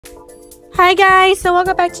Hi guys, so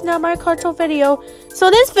welcome back to another Kart Tour video. So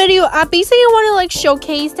this video, I basically want to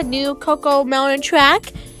showcase the new Cocoa Mountain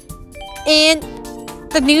track and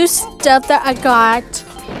the new stuff that I got.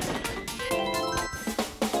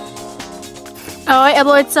 I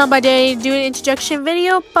uploaded some by day doing an introduction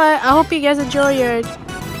video, but I hope you guys enjoy it.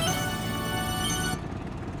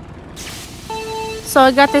 So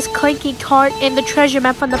I got this clanky cart and the treasure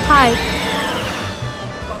map on the pipe.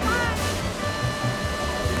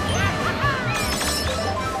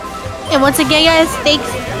 And once again guys, thanks.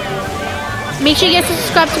 Make sure you guys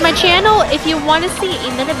subscribe to my channel if you want to see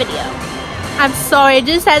another video. I'm sorry, I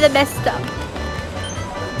just had it messed up.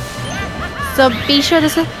 So be sure to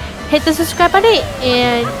hit the subscribe button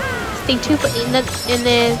and stay tuned for and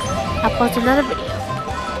then I'll post another video.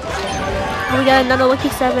 And we got another Lucky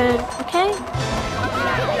 7, okay?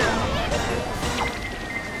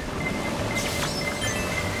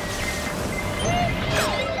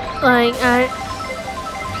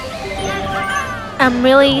 I'm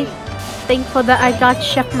really thankful that I got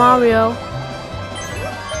Chef Mario.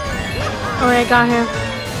 Oh, I got him.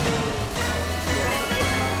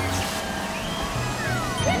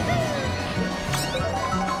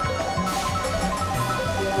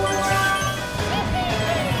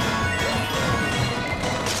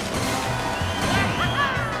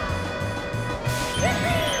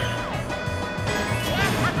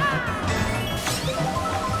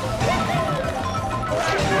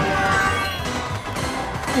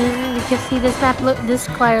 And you can see this map. This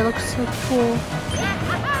glider looks so cool.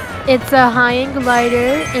 It's a high-end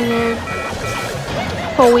glider, and then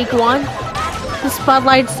for week 1, the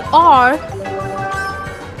spotlights are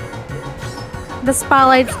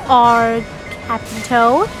Captain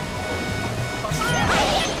Toad,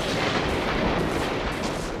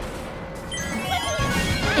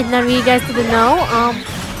 and now you guys didn't know.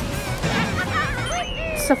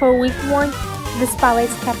 So for week 1. The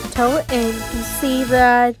spotlight's Captain Toad, and you can see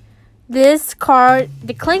that this card,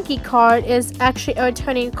 the clanky card, is actually a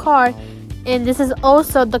returning card, and this is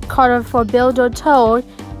also the card for Builder Toad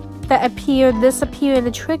that appeared in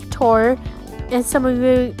the Trick Tour, and some of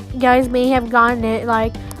you guys may have gotten it.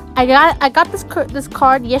 Like I got this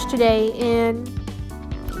card yesterday, and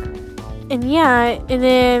yeah, and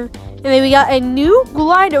then we got a new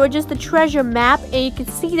glider, which is the treasure map, and you can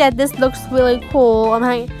see that this looks really cool.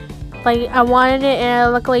 I wanted it and I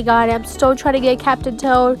luckily got it. I'm still trying to get Captain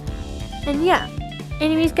Toad. And yeah.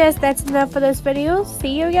 Anyways guys, that's enough for this video.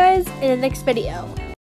 See you guys in the next video.